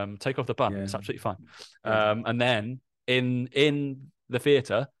 mate. Take off the bun. It's absolutely fine. And then in the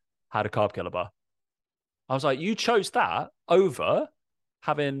theatre, had a carb killer bar. I was like, you chose that over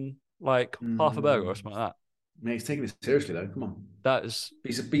having like half a burger or something like that. Mate, he's taking it seriously though. Come on. That is,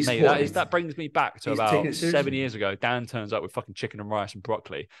 mate, that brings me back to about 7 years ago. Dan turns up with fucking chicken and rice and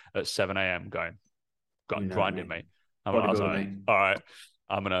broccoli at 7 a.m. grinding me. I was like, all right,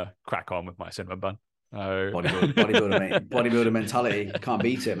 I'm gonna crack on with my cinnamon bun. Bodybuilder, mate. Bodybuilder mentality. Can't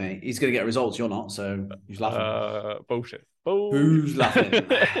beat it, mate. He's gonna get results. You're not. So who's laughing? Bullshit. Who's laughing?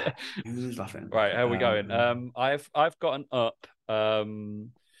 Who's laughing? Right, how are we going? I've gotten up.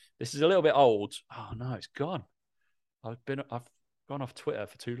 This is a little bit old. Oh no, it's gone. I've gone off Twitter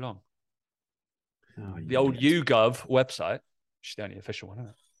for too long. The old YouGov website, which is the only official one, isn't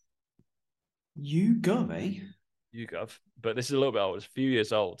it? YouGov, eh? YouGov, but this is a little bit old. It's a few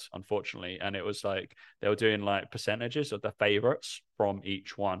years old, unfortunately, and it was like they were doing like percentages of the favorites from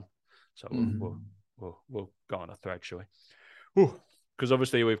each one. So we'll go on a thread, shall we? Because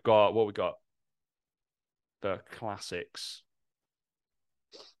obviously we've got the classics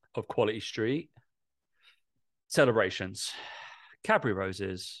of Quality Street, Celebrations, Cadbury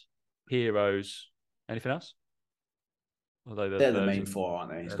Roses, Heroes. Anything else? Although they're the main four,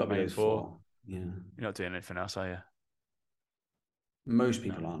 aren't they? It's got to be those four. Yeah. You're not doing anything else, are you? Most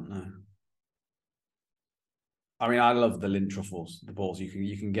people aren't, no. I mean, I love the Lindt truffles, the balls. You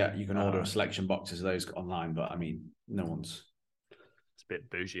can order a selection boxes of those online, but I mean, no one's. It's a bit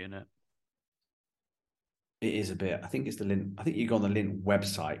bougie, isn't it? It is a bit. I think it's the Lindt. I think you go on the Lindt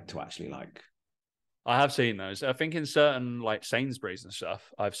website to actually like. I have seen those. I think in certain like Sainsbury's and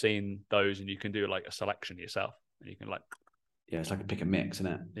stuff, I've seen those, and you can do like a selection yourself, and you can like. Yeah, it's like a pick and mix, isn't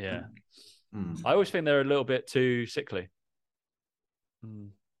it? Yeah. I always think they're a little bit too sickly.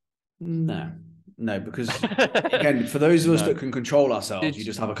 No, because again, for those of us that can control ourselves, you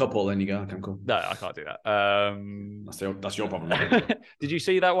just have a couple, then you go, okay, I'm cool. No, I can't do that. That's your problem. Did you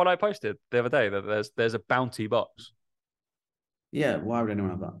see that one I posted the other day? That there's a bounty box. Yeah, why would anyone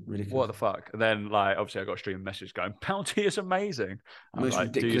have that? Ridiculous. What the fuck? And then, like, obviously, I got a stream message going, bounty is amazing. Most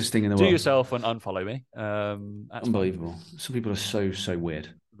ridiculous thing in the world. Do yourself and unfollow me. Unbelievable. Fun. Some people are so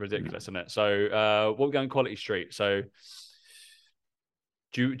weird. Ridiculous, isn't it? So, we're going Quality Street. So,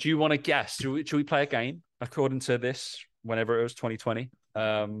 do you want to guess? Should we play a game according to this? Whenever it was 2020.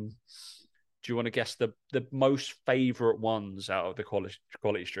 Do you want to guess the most favorite ones out of the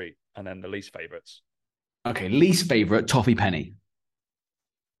Quality Street, and then the least favorites? Okay, least favorite Toffee Penny.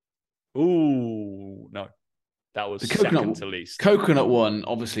 Ooh, no, that was second to least. Coconut one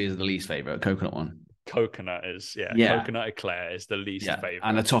obviously is the least favorite. Coconut one. Coconut is Coconut eclair is the least favorite,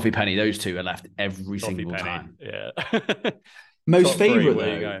 and a Toffee Penny. Those two are left every single time. Yeah. Most favorite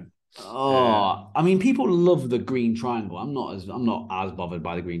though. Oh, I mean, people love the green triangle. I'm not as bothered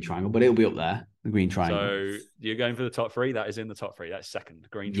by the green triangle, but it'll be up there. The green triangle. So you're going for the top three. That is in the top three. That's second.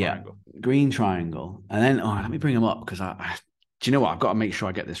 Green triangle. Yeah, green triangle, and then let me bring them up because do you know what? I've got to make sure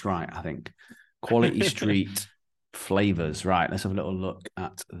I get this right. I think Quality Street flavors. Right. Let's have a little look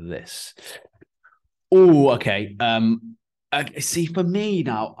at this. Oh, okay. See, for me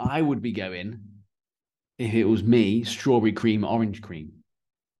now, I would be going, if it was me, strawberry cream, orange cream.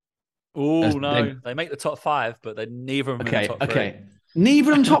 Oh no, they make the top five, but they're neither of them in the top three. Okay.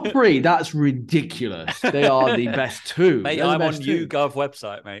 Neither of them top three. That's ridiculous. They are the best two. Mate, I'm on YouGov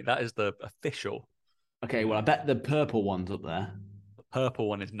website, mate. That is the official. Okay, well, I bet the purple one's up there. The purple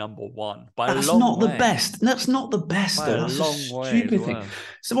one is number one. That's not the best. That's not the best, though. That's a stupid thing.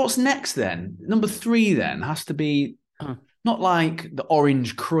 So what's next then? Number three then has to be not like the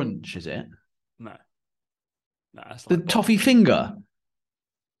orange crunch, is it? No, that's the toffee finger.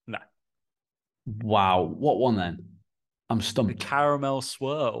 No. Wow. What one then? I'm stumped. The caramel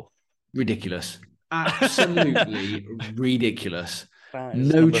swirl. Ridiculous. Absolutely ridiculous.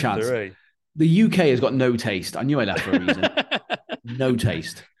 No chance. Three. The UK has got no taste. I knew I left for a reason. No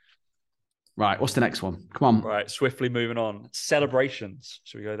taste. Right. What's the next one? Come on. Right. Swiftly moving on. Celebrations.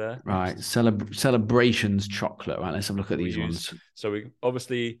 Should we go there? Right. Celebrations chocolate. Right. Let's have a look at these ones. So we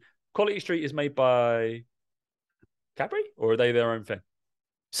obviously Quality Street is made by Cadbury, or are they their own thing?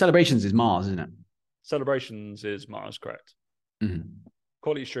 Celebrations is Mars, isn't it? Celebrations is Mars, correct? Mm-hmm.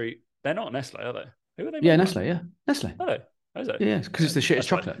 Quality Street, they're not Nestle, are they? Who are they? Yeah, Nestle. Yeah, Nestle. Are they? Is it? Yeah, because it's the shittest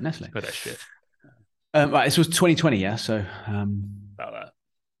chocolate, Nestle. Got that shit. Right, this was 2020, yeah. So about that.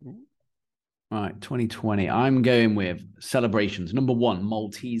 Right, 2020. I'm going with Celebrations. Number one,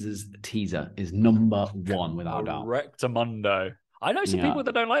 Maltesers teaser is number one without doubt. Rectamundo. I know some people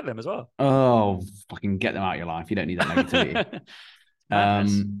that don't like them as well. Oh, fucking get them out of your life. You don't need that negativity.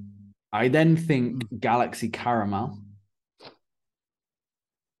 I then think Galaxy Caramel.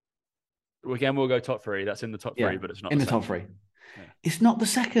 Again, we'll go top 3. That's in the top 3, but it's not in the top 3. Yeah. It's not the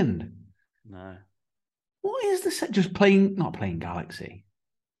second. No. What is the set? Just plain, not plain Galaxy.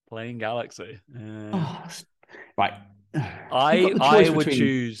 Plain Galaxy. Right. I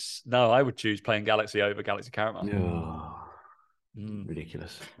would choose plain Galaxy over Galaxy Caramel.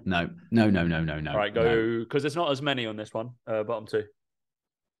 Ridiculous. No. All right, go because there's not as many on this one. Bottom 2.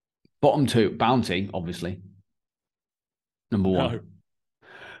 Bottom 2, Bounty, obviously. Number 1. No.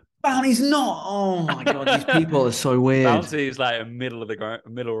 Bounty's not. Oh my god, these people are so weird. Bounty is like a middle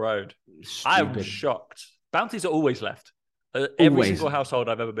road. Stupid. I'm shocked. Bounties are always left. Every single household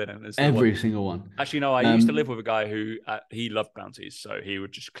I've ever been in is every single one. Actually, no. I used to live with a guy who he loved Bounties, so he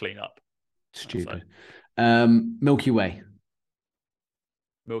would just clean up. Stupid. Milky Way.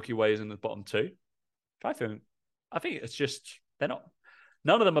 Milky Way is in the bottom 2. I think it's just they're not.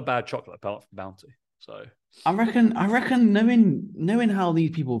 None of them are bad chocolate apart from Bounty. So I reckon knowing how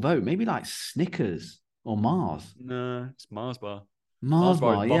these people vote, maybe like Snickers or Mars. No, it's Mars bar. Mars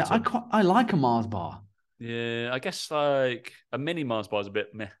bar, yeah. I like a Mars bar. Yeah, I guess like a mini Mars bar is a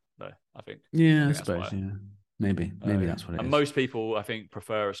bit meh, though, I think. Yeah, I suppose, yeah. Maybe that's what it is. And most people, I think,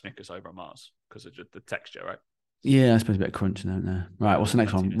 prefer a Snickers over a Mars because of just the texture, right? Yeah, I suppose a bit of crunch, don't there? Right, what's the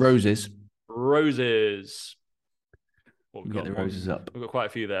next one? Roses. What we got the roses up. We've got quite a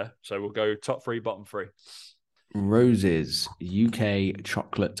few there. So we'll go top 3, bottom 3. Roses, UK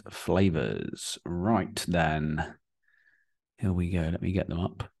chocolate flavors. Right then. Here we go. Let me get them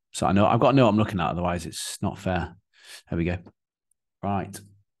up. So I've got to know what I'm looking at, otherwise it's not fair. There we go. Right.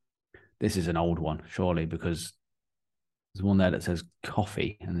 This is an old one, surely, because there's one there that says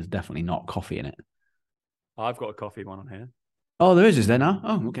coffee, and there's definitely not coffee in it. I've got a coffee one on here. Oh, there is there now?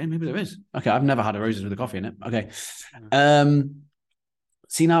 Oh, okay, maybe there is. Okay, I've never had a roses with a coffee in it. Okay.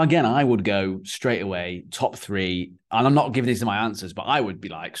 See, now again, I would go straight away, top 3, and I'm not giving these to my answers, but I would be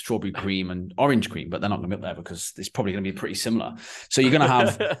like strawberry cream and orange cream, but they're not going to be up there because it's probably going to be pretty similar. So you're going to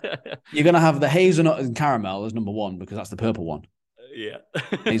have the hazelnut and caramel as number 1 because that's the purple one. Yeah.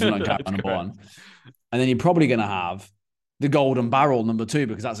 Hazelnut and caramel number 1. And then you're probably going to have the golden barrel number 2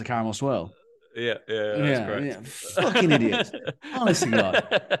 because that's a caramel swirl. Yeah, that's correct. Yeah. Fucking idiots. Honestly,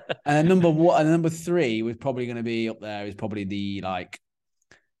 God. And number 3 was probably going to be up there is probably the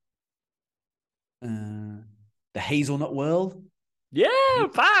the hazelnut world. Yeah,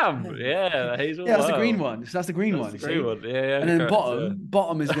 bam. Yeah, the hazelnut. Yeah, that's the green one. So that's the green one. The green one. Yeah. And then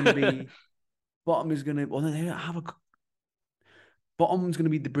bottom is going to be bottom's going to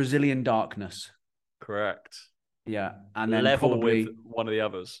be the Brazilian darkness. Correct. Yeah, and then level probably with one of the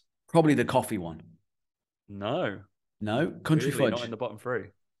others. Probably the coffee one. No, country fudge. Not in the bottom 3.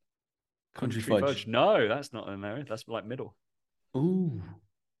 Country fudge. No, that's not in there. That's like middle. Ooh,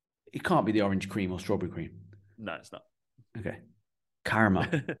 it can't be the orange cream or strawberry cream. No, it's not. Okay, caramel.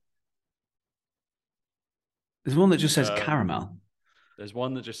 There's one that just says caramel. There's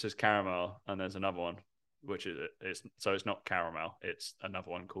one that just says caramel, and there's another one which is so it's not caramel. It's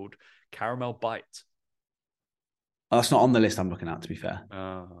another one called Caramel Bite. Oh, that's not on the list I'm looking at, to be fair.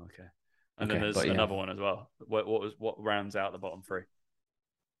 Oh, okay. And then there's another one as well. What rounds out the bottom 3?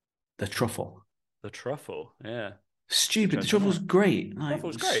 The truffle. The truffle, yeah. Stupid. The truffle's great.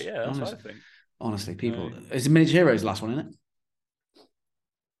 Truffle's great, yeah. That's what I think. Honestly, people. Is Miniature Heroes the last one, isn't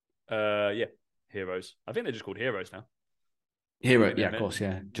it? Yeah. Heroes. I think they're just called Heroes now. Hero, yeah, of course,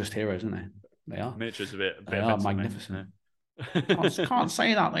 yeah. Just Heroes, aren't they? They are. Miniatures a bit. They are magnificent. Can't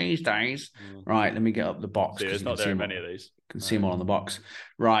say that these days. Right, let me get up the box. There's not very many of these. Can see them all on the box.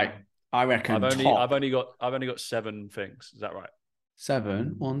 Right, I reckon. I've only got 7 things. Is that right?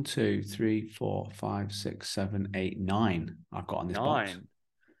 7. 1, 2, 3, 4, 5, 6, 7, 8, 9. I've got on this box. 9.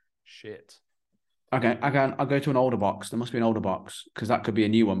 Shit. Okay, I'll go to an older box. There must be an older box because that could be a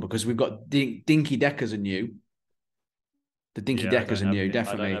new one because we've got Dinky Deckers are new. The Dinky Deckers are new,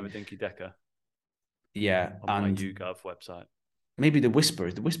 definitely. I don't have a Dinky Decker. Yeah, on my YouGov website. Maybe the Whisper.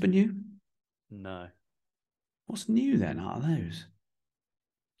 Is the Whisper new? No. What's new then out of those?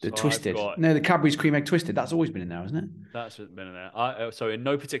 The Twisted. No, the Cadbury's Cream Egg Twisted. That's always been in there, hasn't it? That's been in there. So in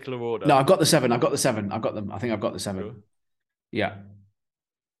no particular order. No, I've got the 7. I've got them. I think I've got the 7. Sure. Yeah.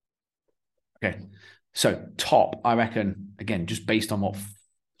 Okay. So top, I reckon, again, just based on what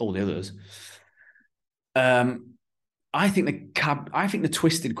all the others. I think the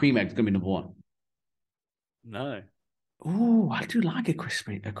Twisted Cream Egg is going to be number 1. No. Oh, I do like a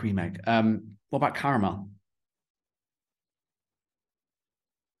cream egg. What about caramel?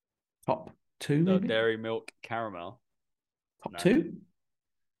 Top 2, maybe? Dairy Milk Caramel. Top 2?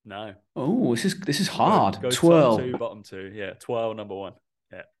 No. Oh, this is hard. Go Twirl. Top 2, bottom 2. Yeah, Twirl number 1.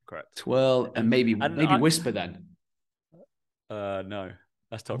 Yeah, correct. Twirl and maybe Whisper then. No,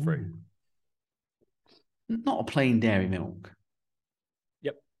 that's top 3. Not a plain dairy milk.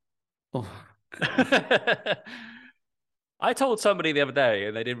 Yep. Oh. I told somebody the other day,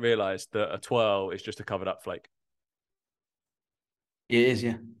 and they didn't realize that a twirl is just a covered up flake. It is,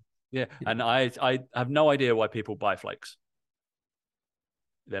 yeah. Yeah, and I have no idea why people buy flakes.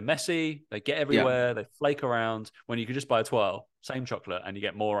 They're messy. They get everywhere. Yeah. They flake around. When you could just buy a twirl, same chocolate, and you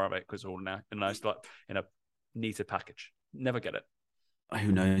get more of it because it's all now in a neater package. Never get it.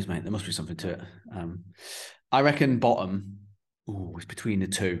 Who knows, mate? There must be something to it. I reckon bottom. Oh, it's between the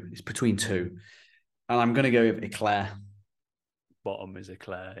two. It's between two, and I'm going to go with eclair. Bottom is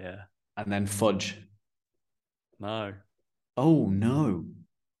eclair, yeah. And then fudge. No. Oh no.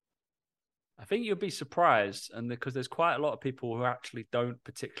 I think you'll be surprised, and because there's quite a lot of people who actually don't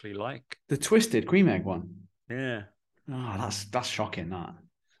particularly like the twisted cream egg one. Yeah. Oh, that's shocking. That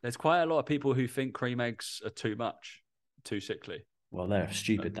there's quite a lot of people who think cream eggs are too much, too sickly. Well, they're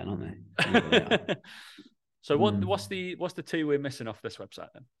stupid then, aren't they? So what's the 2 we're missing off this website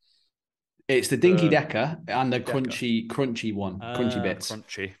then? It's the Dinky Decker and the crunchy one, crunchy bits.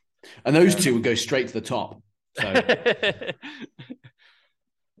 Crunchy. And those two would go straight to the top. So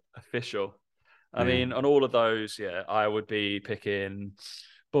official. I mean, on all of those, yeah, I would be picking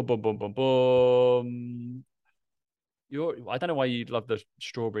boom, boom, boom, boom, boom. I don't know why you love the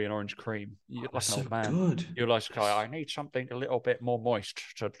strawberry and orange cream. You're like an old man. Good. You're like, I need something a little bit more moist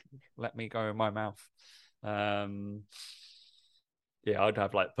to let me go in my mouth. Yeah, I'd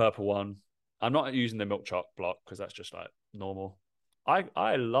have like purple one. I'm not using the milk chocolate block because that's just like normal.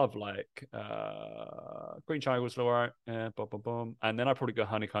 I love like green chai was all right. Yeah, boom, boom, boom. And then I'd probably go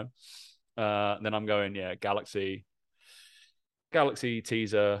honeycomb. Then I'm going, Galaxy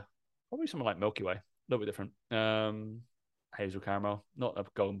teaser, probably something like Milky Way, a little bit different. Hazel caramel, not a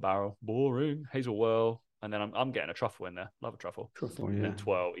golden barrel, boring. Hazel whirl, and then I'm getting a truffle in there. Love a truffle. Truffle, yeah. And then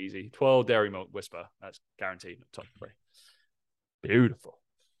 12 easy. 12 dairy milk whisper. That's guaranteed top 3. Beautiful.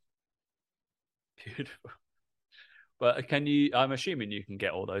 But I'm assuming you can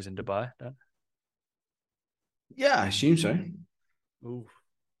get all those in Dubai, Dan? Yeah, I assume so. Ooh.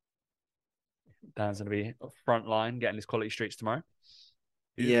 Dan's going to be front line getting his Quality Streets tomorrow.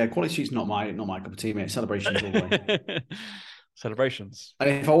 Yeah, Quality Streets not my cup of tea, mate. Celebrations all the way. Celebrations. And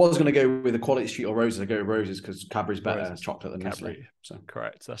if I was going to go with a Quality Street or Roses, I'd go with Roses because Cadbury's better chocolate than Cadbury. Nestle. So.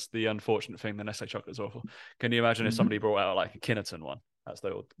 Correct. That's the unfortunate thing. The Nestle chocolate's awful. Can you imagine if somebody brought out like a Kinnarton one? That's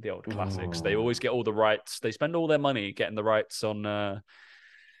the old classics. They always get all the rights. They spend all their money getting the rights on the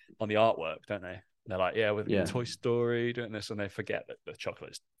artwork, don't they? They're like, with Toy Story doing this, and they forget that the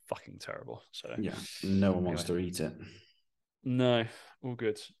chocolate is fucking terrible. So yeah, no one wants to eat it. No, all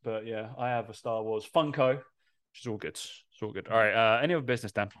good. But yeah, I have a Star Wars Funko, which is all good. It's all good. All right. Any other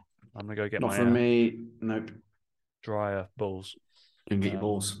business, Dan? I'm gonna go get Not from me. Nope. Dryer balls. You can get your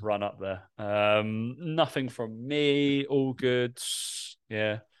balls. Run up there. Nothing from me. All good.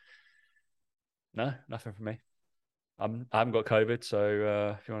 Yeah. No, nothing from me. I haven't got COVID,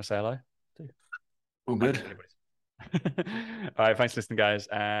 so if you want to say hello, do. All good. All right. Thanks for listening, guys,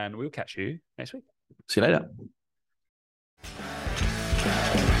 and we'll catch you next week. See you later.